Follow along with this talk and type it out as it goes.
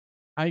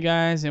Hi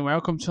guys, and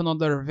welcome to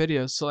another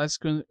video. So let's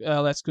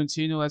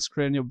continue. Let's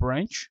create a new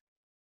branch,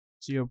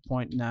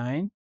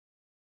 0.9.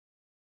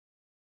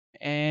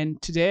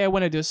 And today I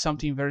want to do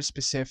something very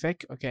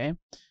specific. Okay,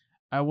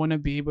 I want to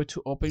be able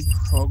to open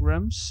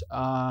programs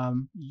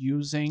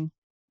using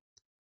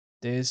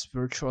this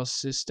virtual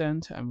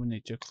assistant. I'm going to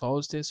need to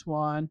close this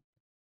one,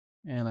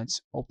 and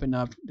let's open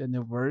up the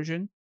new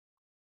version.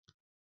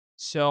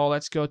 So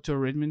let's go to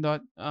readme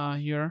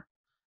here.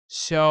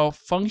 So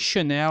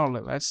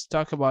functionality. Let's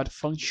talk about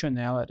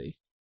functionality.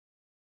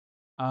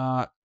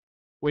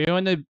 We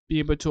want to be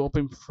able to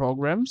open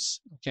programs.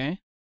 Okay,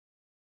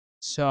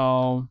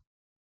 so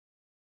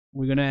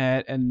we're gonna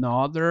add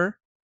another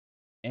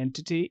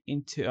entity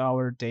into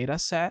our data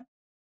set,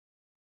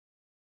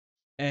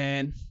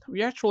 and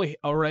we actually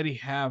already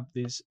have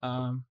this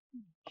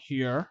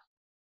here.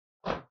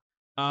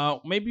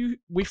 Maybe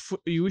we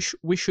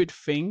should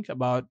think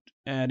about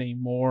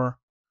adding more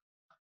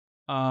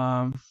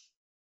um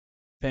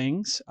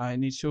things. I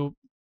need to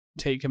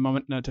take a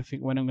moment now to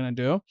think what I'm gonna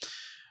do,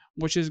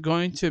 which is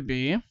going to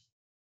be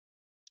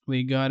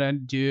we gotta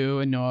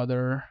do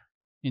another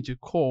into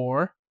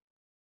core.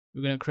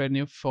 We're gonna create a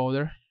new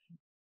folder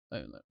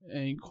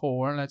in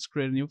core. Let's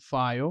create a new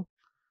file,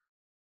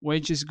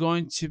 which is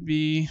going to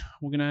be,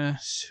 we're gonna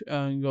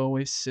go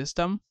with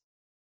system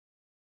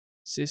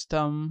is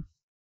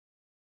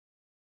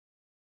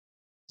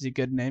a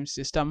good name,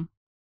 system.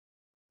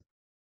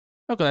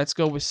 Okay, let's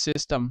go with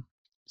system.py.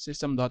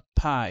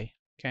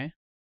 Okay,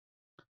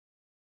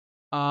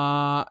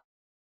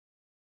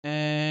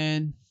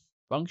 and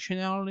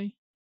functionality.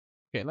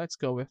 Okay, let's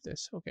go with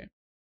this. Okay,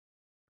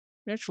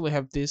 we actually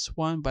have this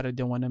one, but I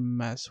don't want to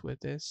mess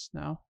with this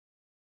now.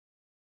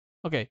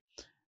 Okay,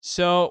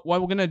 so what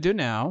we're gonna do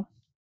now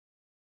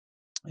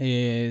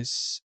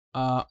is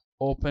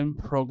open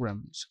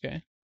programs.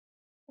 Okay,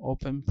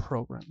 open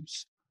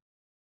programs.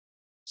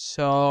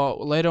 So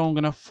later I'm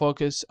gonna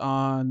focus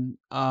on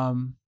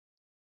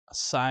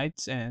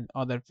sites and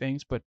other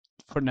things, but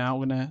for now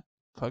I'm gonna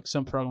focus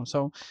on programs.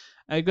 So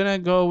I'm gonna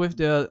go with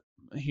the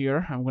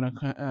here. I'm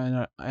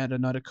gonna add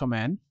another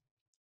command,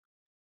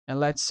 and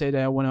let's say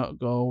that I wanna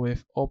go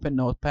with open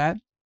Notepad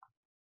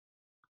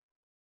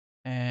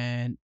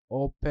and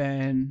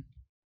open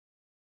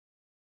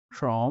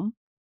Chrome.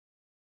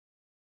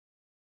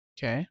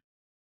 Okay.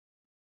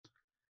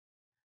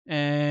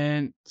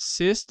 And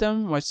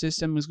what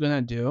system is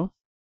gonna do?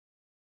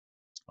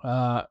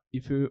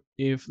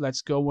 If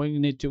let's go, we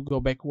need to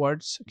go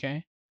backwards.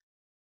 Okay.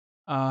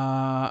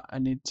 I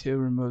need to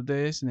remove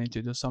this. I need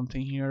to do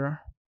something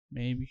here.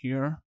 Maybe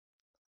here.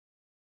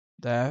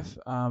 Dev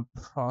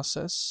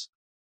process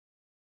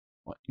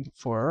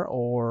infer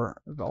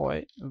or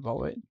evaluate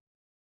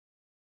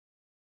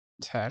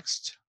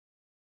text.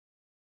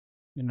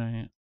 I'm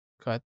gonna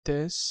cut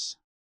this.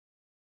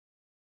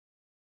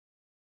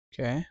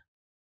 Okay.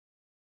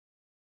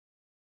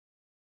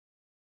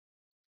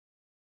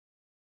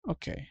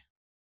 Okay.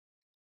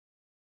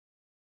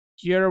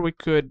 Here we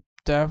could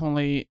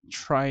definitely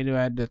try to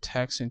add the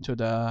text into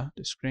the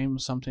screen or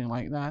something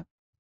like that.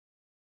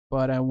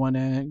 But I want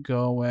to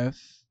go with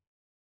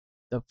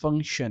the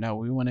function that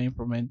we want to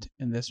implement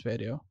in this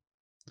video.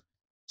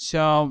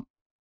 So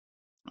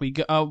we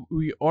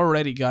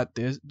already got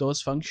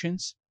those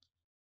functions.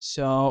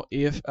 So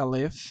if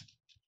elif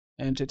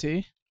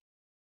entity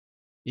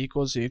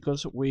equals,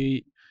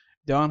 we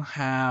don't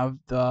have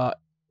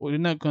we're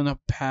not gonna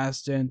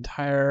pass the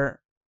entire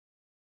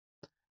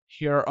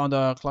here on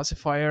the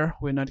classifier.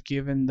 We're not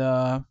given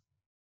the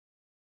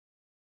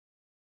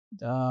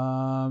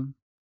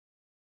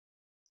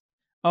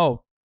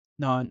oh,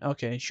 none.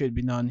 Okay, should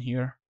be none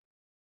here.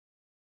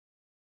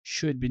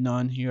 Should be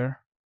none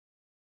here.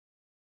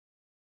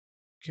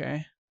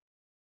 Okay.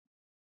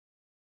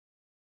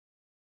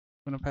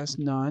 I'm gonna pass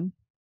none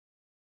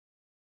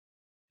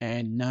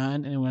and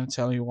none, and I'm gonna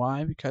tell you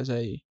why, because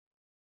I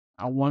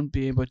won't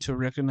be able to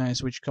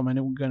recognize which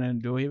command we're gonna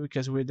do here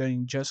because we're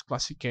doing just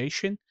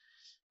classification.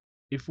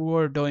 If we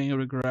were doing a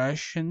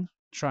regression,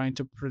 trying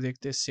to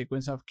predict this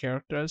sequence of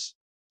characters,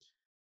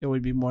 it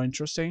would be more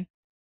interesting.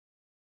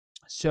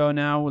 So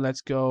now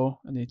let's go.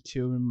 I need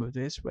to remove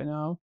this right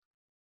now.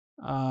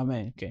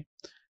 Okay.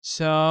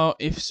 So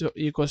if so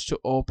equals to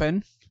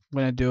open, I'm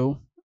gonna do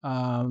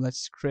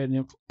let's create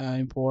an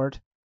import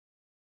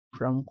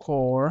from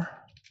core,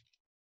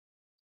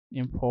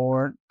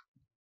 import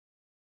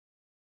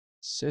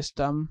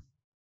system.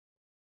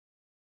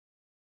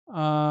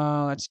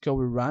 Let's go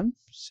with run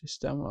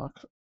system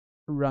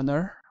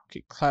runner.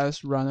 Okay,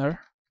 class runner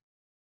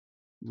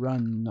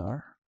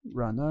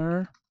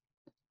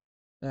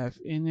def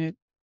init.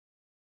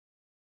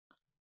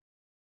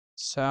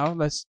 Self,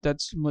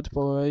 that's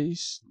multiple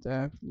ways,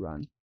 def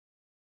run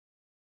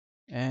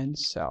and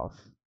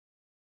self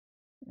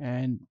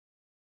and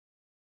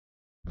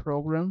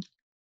program.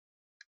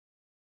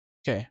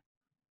 Okay,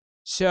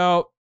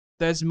 so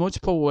there's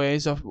multiple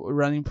ways of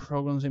running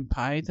programs in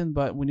Python,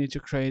 but we need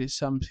to create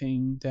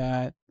something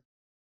that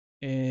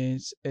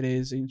is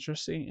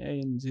interesting.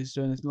 And this,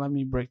 let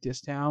me break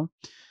this down.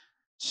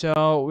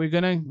 So we're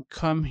gonna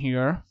come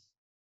here,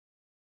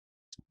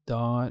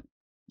 dot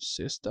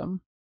system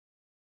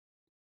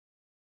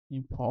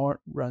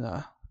import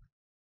runner.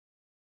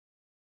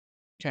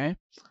 Okay,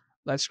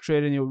 let's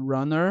create a new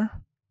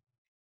runner.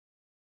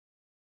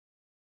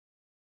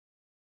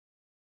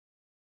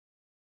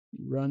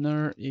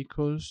 Runner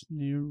equals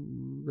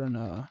new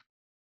runner.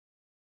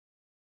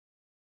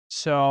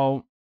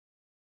 So,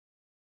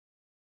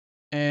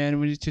 and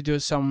we need to do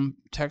some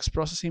text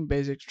processing,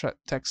 basic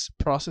text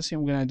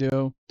processing. We're gonna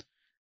do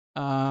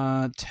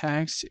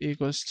text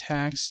equals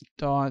text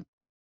dot.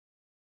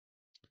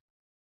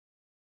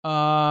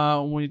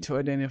 We need to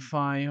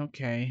identify.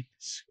 Okay,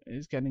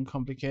 it's getting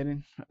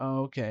complicated.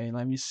 Okay,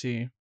 let me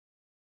see.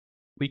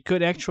 We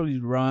could actually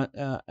run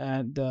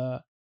add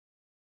the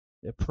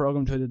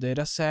program to the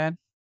data set.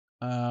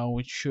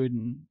 We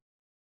shouldn't.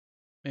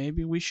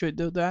 Maybe we should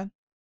do that,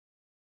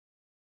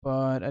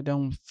 but I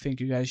don't think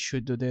you guys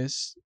should do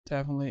this.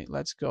 Definitely,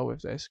 let's go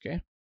with this.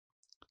 Okay,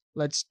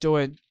 let's do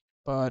it.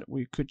 But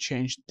we could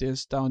change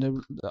this down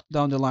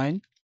the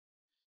line.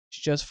 It's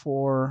just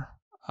for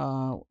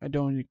I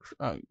don't need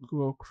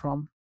Google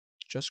Chrome,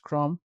 just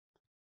Chrome.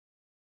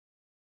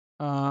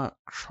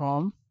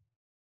 Chrome.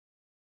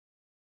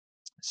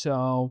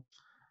 So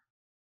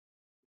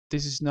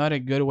this is not a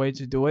good way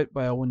to do it,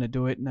 but I want to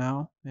do it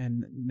now,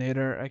 and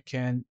later I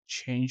can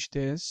change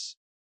this.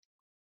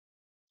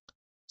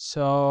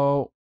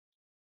 So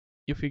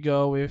if we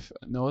go with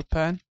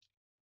Notepad,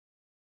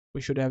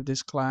 we should have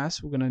this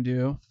class. We're gonna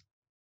do.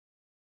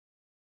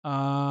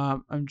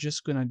 I'm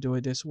just gonna do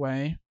it this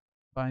way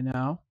by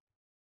now.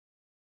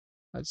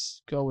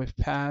 Let's go with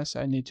pass.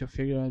 I need to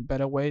figure out a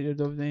better way to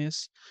do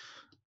this.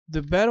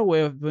 The better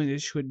way of doing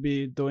this should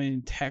be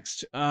doing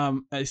text,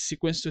 a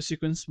sequence to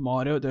sequence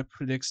model that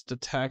predicts the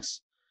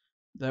text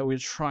that we're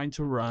trying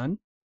to run,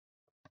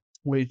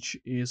 which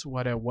is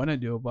what I want to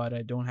do, but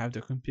I don't have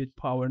the compute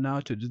power now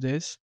to do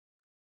this.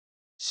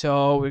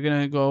 So we're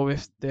gonna go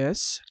with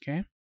this,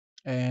 okay?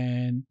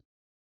 And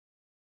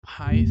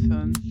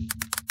Python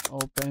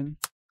open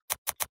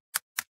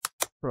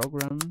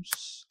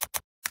programs.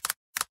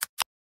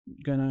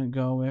 Gonna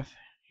go with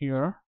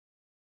here,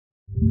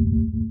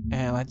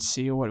 and let's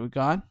see what we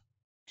got.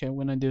 Okay,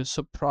 we're gonna do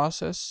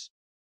subprocess.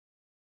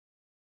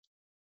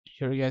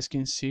 Here you guys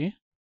can see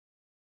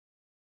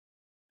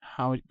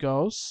how it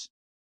goes.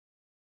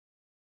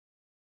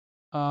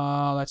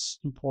 Let's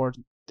import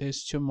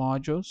these two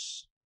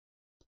modules.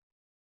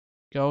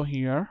 Go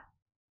here.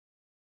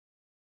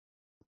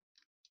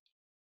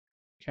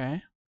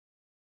 Okay.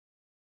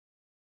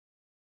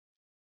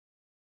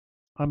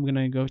 I'm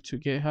gonna go to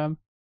GitHub,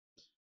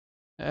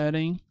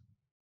 adding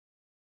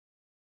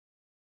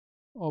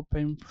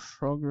open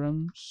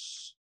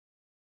programs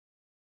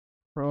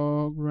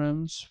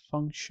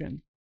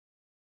function.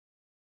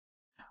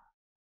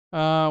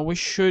 We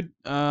should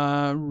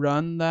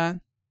run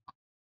that.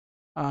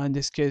 In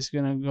this case,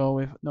 gonna go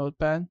with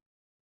Notepad,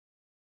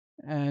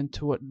 and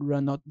to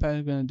run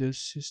Notepad, gonna do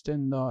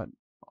system dot.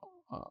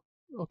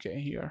 Okay,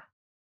 here,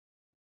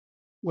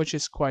 which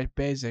is quite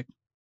basic,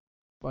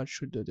 but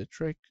should do the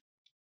trick.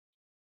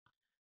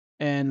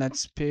 And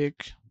let's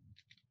pick.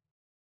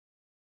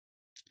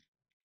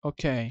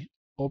 Okay,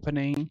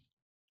 opening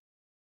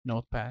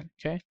Notepad.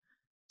 Okay,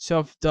 so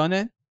I've done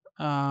it.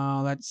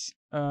 Let's.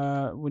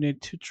 We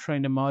need to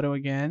train the model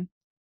again.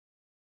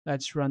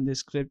 Let's run this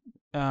script.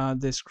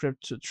 This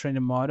script to train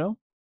the model.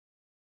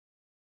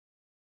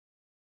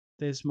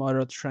 This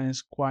model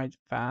trains quite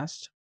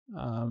fast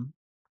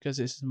because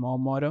it's a small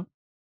model.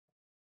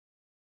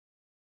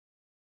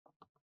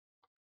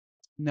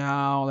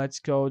 Now let's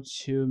go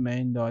to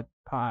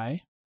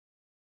main.py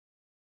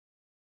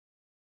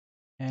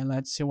and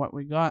let's see what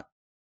we got.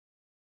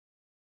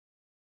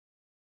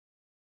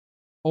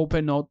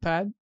 Open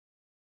Notepad.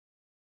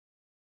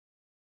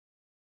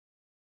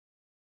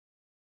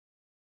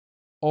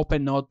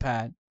 Open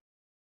Notepad.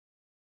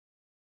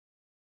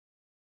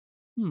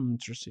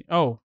 Interesting.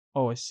 Oh,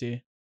 I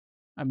see.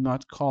 I'm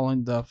not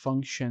calling the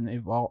function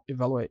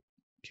evaluate.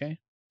 Okay.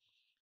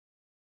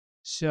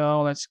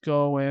 So let's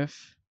go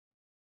with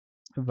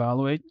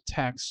evaluate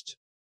text.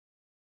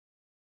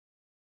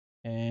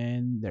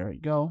 And there we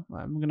go.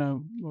 I'm gonna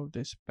move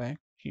this back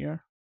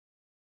here.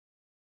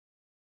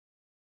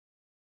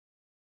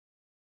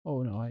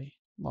 Oh no, I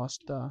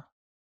lost the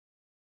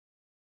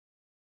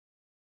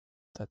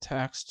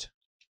text.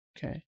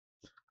 Okay.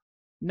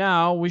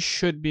 Now we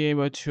should be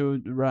able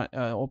to run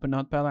open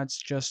Notepad. Let's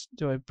just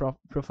do a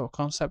proof of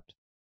concept.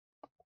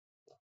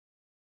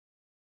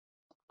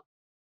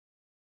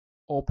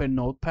 Open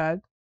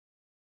Notepad.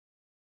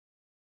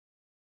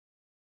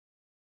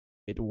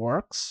 It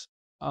works.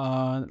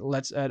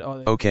 Let's add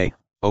all. Okay,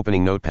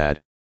 opening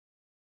Notepad.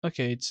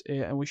 Okay, it's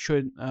we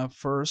should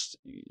first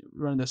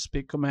run the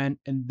speak command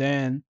and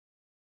then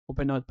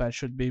open Notepad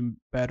should be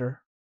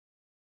better.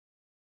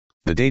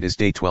 The date is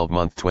day 12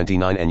 month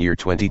 29 and year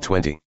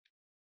 2020.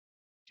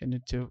 I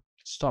need to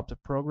stop the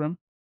program.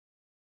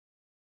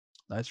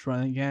 Let's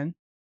run again.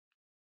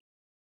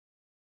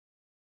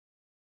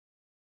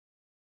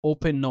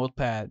 Open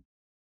Notepad.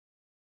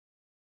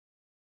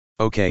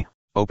 Okay,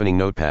 opening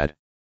Notepad.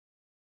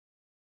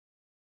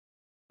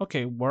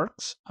 Okay,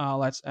 works.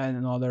 Let's add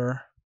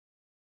another.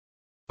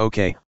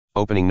 Okay,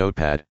 opening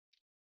Notepad.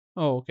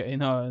 Oh, okay.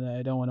 No,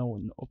 I don't want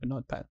to open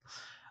Notepad.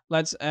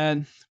 Let's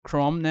add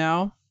Chrome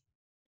now.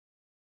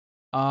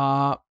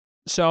 Uh,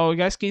 so you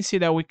guys can see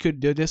that we could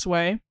do this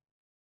way.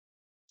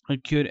 We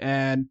could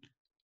add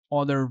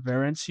other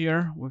variants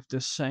here with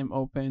the same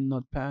open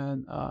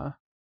Notepad,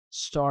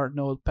 start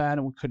Notepad,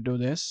 and we could do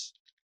this.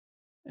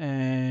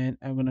 And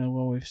I'm gonna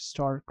go with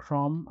start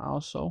Chrome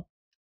also.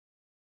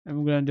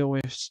 And we're gonna do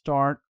with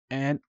start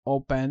and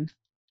open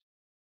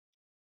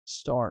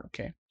start.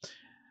 Okay.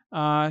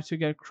 To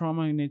get Chrome,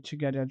 I need to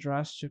get the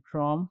address to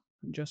Chrome.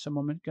 Just a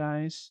moment,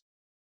 guys.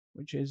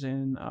 Which is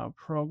in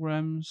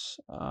programs,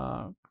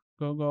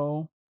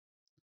 Google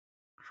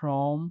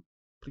Chrome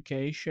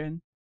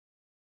application.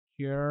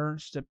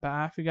 Here's the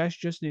path. You guys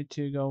just need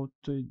to go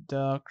to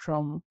the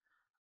Chrome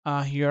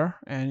here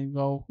and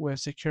go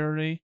with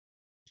security.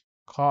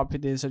 Copy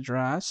this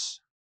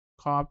address.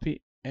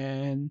 Copy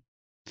and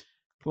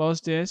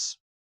close this.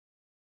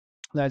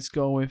 Let's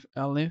go with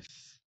elif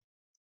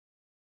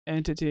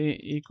entity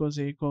equals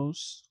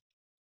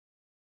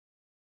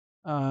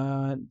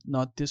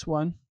not this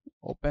one.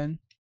 Open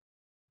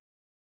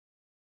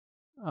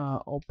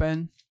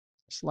open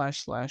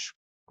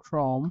 /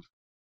 Chrome.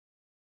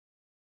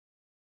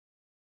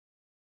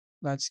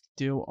 Let's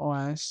do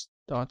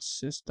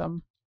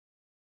os.system,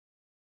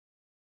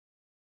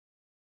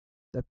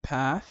 the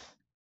path,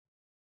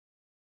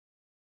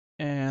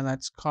 and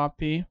let's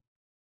copy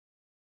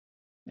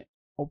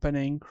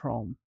opening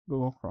Chrome,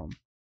 Google Chrome.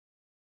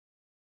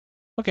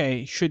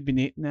 Okay, should be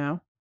neat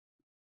now.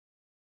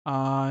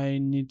 I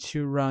need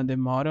to run the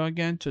model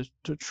again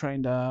to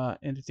train the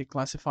entity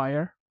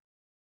classifier.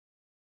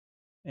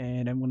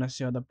 And I'm gonna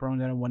see the program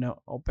that I want to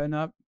open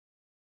up.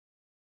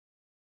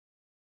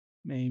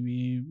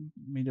 Maybe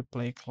media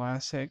play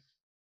classic.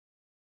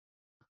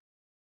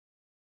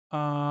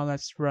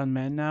 Let's run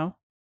man now.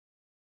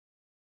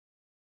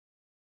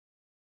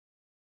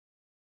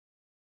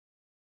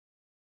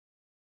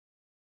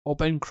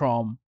 Open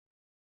Chrome.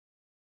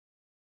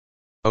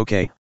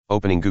 Okay,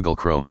 opening Google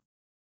Chrome.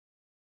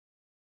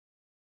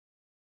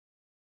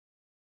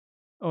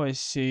 Oh, I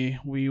see.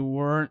 We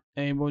weren't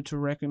able to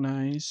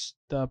recognize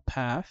the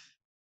path.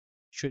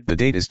 The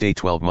date is day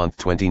 12 month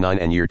 29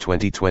 and year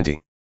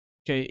 2020.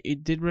 Okay,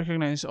 it did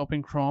recognize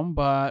Open Chrome,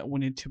 but we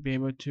need to be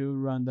able to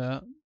run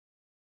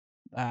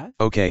that.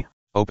 Okay,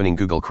 opening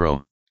Google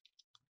Chrome.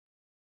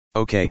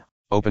 Okay,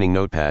 opening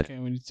Notepad. Okay,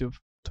 we need to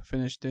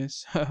finish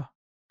this.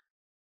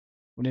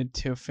 We need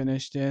to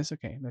finish this.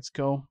 Okay, let's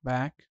go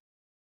back.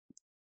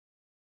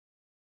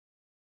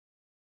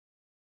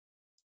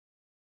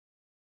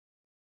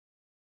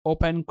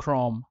 Open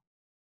Chrome.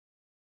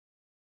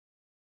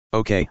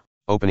 Okay,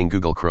 opening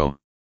Google Chrome.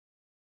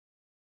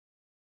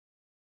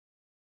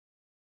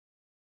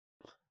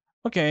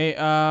 Okay,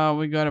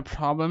 we got a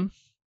problem,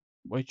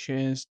 which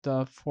is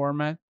the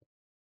format.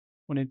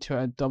 We need to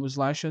add double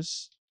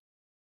slashes.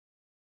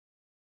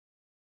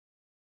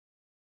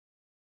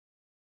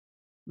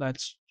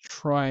 Let's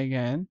try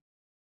again.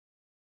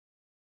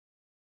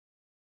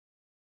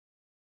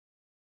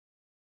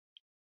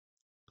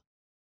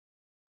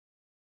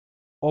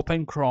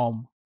 Open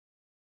Chrome.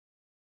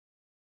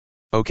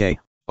 Okay,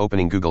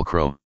 opening Google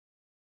Chrome.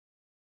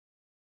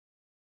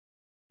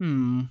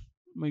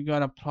 We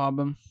got a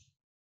problem.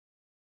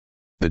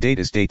 The date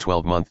is day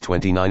 12 month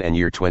 29 and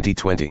year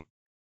 2020.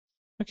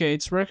 Okay,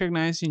 it's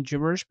recognizing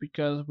gibberish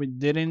because we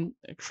didn't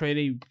create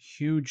a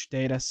huge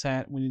data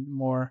set. We need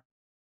more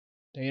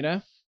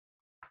data.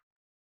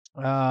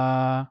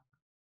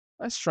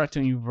 Let's try to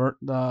invert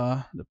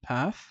the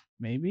path.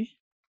 Maybe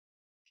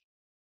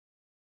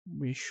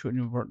we should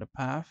invert the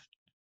path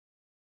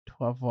to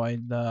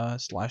avoid the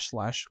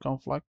 /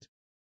 conflict.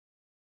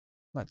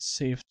 Let's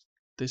see if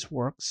this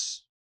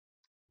works.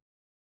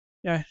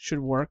 Yeah, it should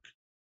work.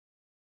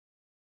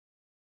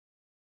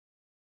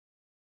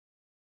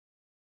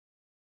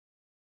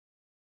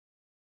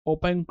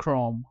 Open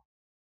Chrome.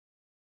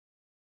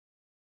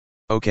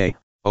 Okay,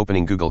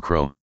 opening Google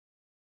Chrome.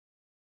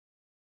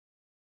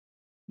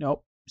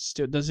 Nope,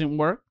 still doesn't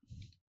work.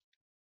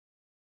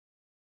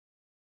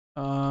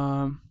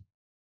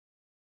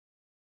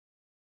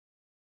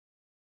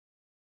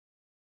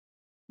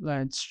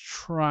 Let's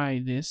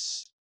try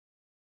this.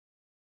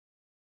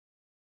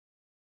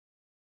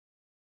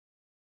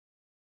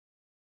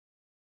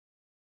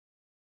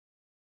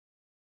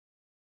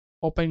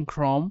 Open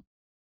Chrome.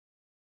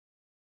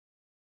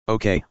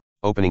 Okay,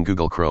 opening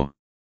Google Chrome.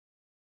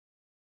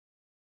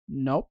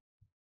 Nope.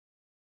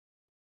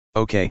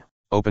 Okay,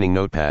 opening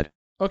Notepad.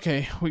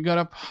 Okay, we got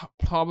a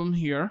problem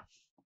here.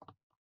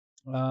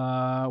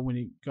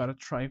 We gotta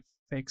try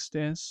fix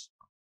this.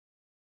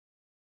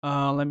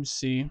 Let me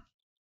see.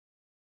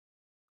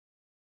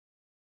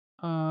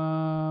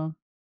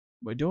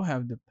 We do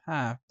have the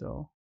path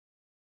though.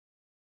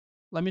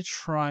 Let me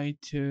try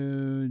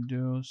to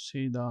do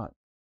C dot.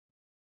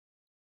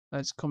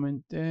 Let's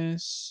comment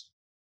this.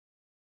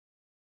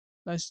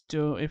 Let's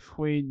do, if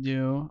we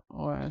do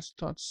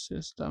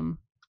os.system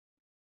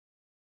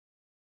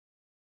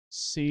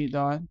c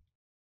dot,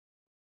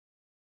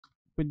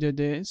 we do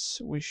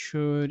this, we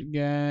should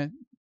get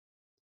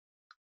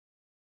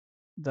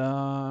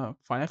the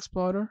file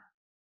explorer.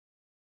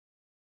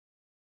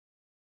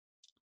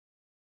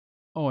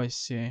 Oh, I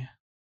see.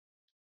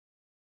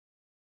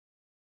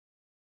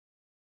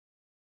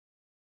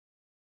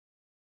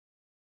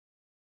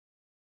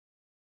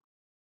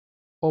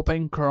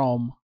 Open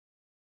Chrome.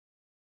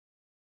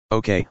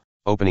 OK,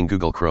 opening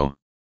Google Chrome.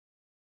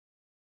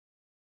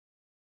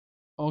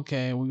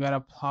 Okay, we got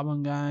a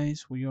problem,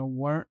 guys. We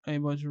weren't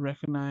able to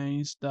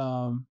recognize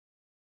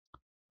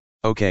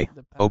OK,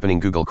 the path. opening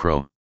Google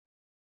Chrome.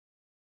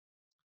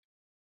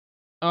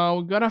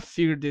 We gotta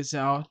figure this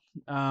out.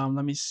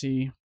 Let me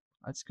see.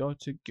 Let's go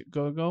to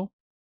Google.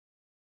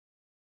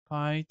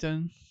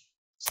 Python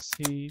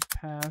C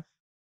path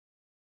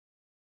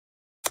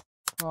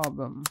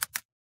problem.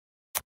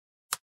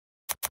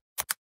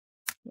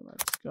 Okay,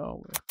 let's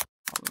go with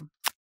problem.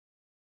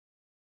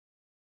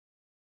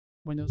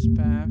 Windows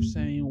path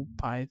saying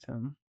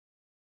Python.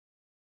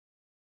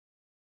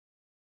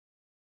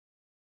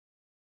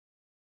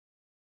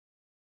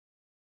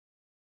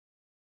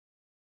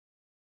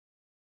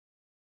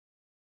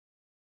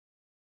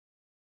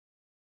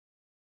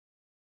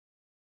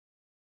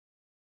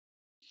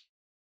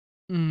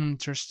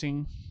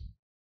 Interesting.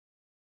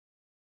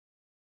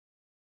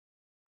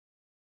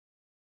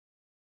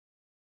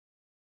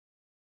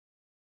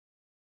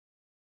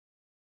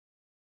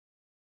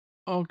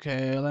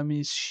 Okay, let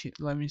me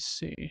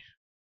see.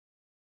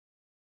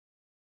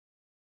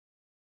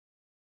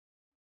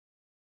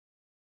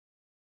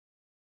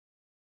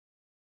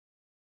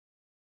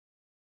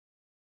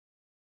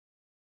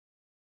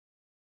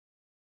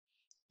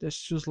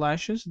 There's two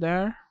slashes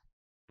there,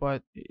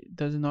 but it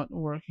does not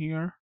work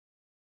here.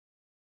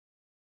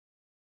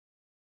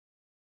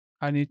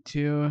 I need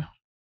to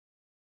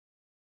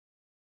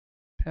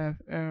path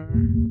error.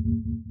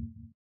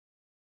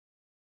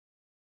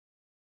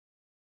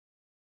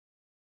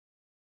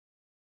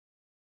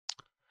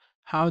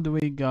 How do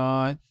we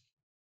got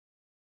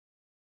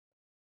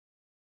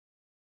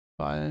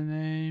file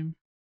name?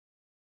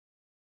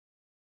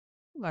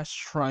 Let's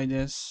try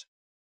this.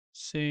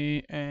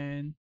 C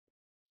and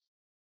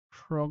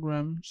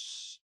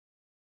programs.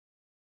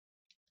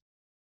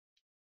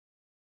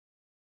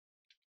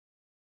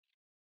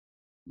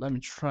 Let me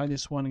try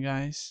this one,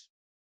 guys.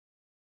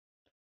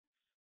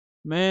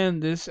 Man,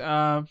 this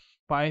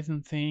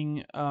Python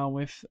thing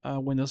with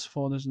Windows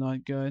folder is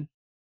not good.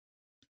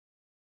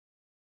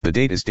 The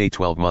date is day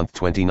 12 month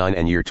 29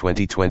 and year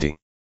 2020.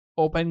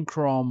 Open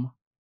Chrome.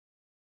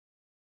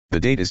 The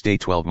date is day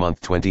 12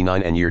 month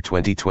 29 and year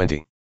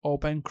 2020.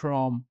 Open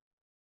Chrome.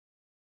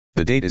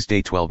 The date is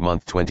day 12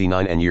 month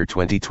 29 and year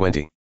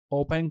 2020.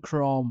 Open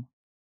Chrome.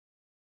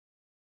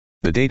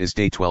 The date is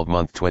day 12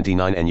 month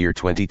 29 and year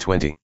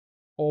 2020.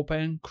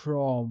 Open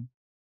Chrome.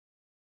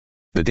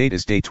 The date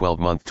is day 12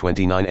 month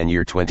 29 and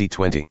year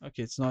 2020.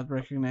 Okay, it's not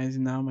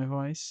recognizing now my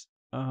voice.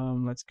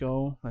 Let's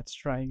go. Let's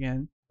try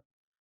again.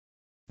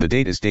 The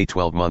date is day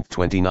 12 month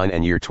 29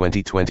 and year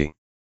 2020.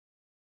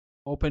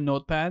 Open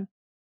Notepad.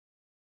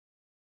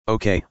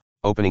 OK,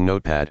 opening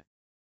Notepad.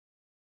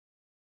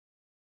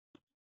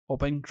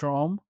 Open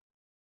Chrome.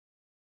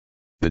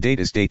 The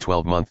date is day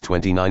 12 month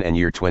 29 and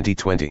year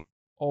 2020.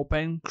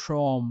 Open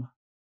Chrome.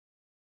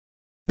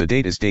 The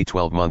date is day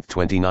 12 month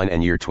 29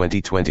 and year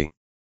 2020.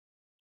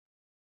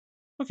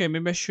 Okay,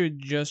 maybe I should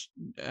just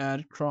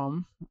add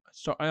Chrome.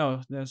 Star.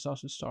 Oh, there's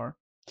also Star.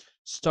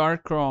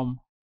 Start Chrome.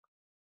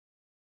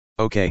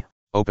 OK,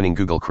 opening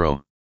Google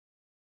Chrome.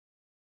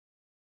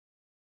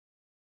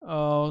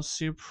 Oh,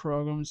 C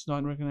program is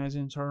not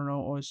recognizing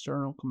internal or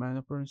external command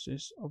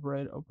appearances.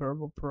 Operate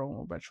operable program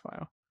or batch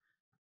file.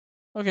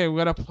 Okay, we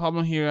got a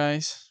problem here,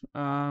 guys.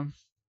 I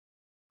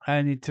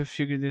need to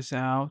figure this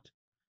out.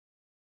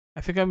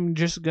 I think I'm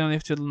just gonna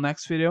leave to the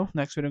next video.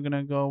 Next video, I'm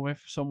gonna go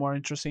with some more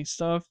interesting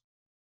stuff.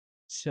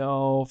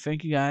 So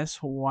thank you guys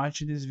for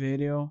watching this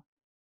video.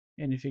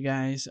 And if you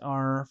guys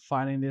are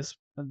finding this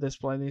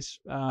playlist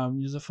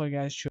useful,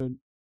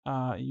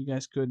 you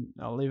guys could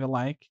leave a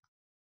like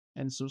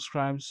and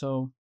subscribe.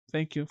 So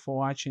thank you for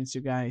watching. See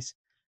you guys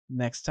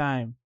next time.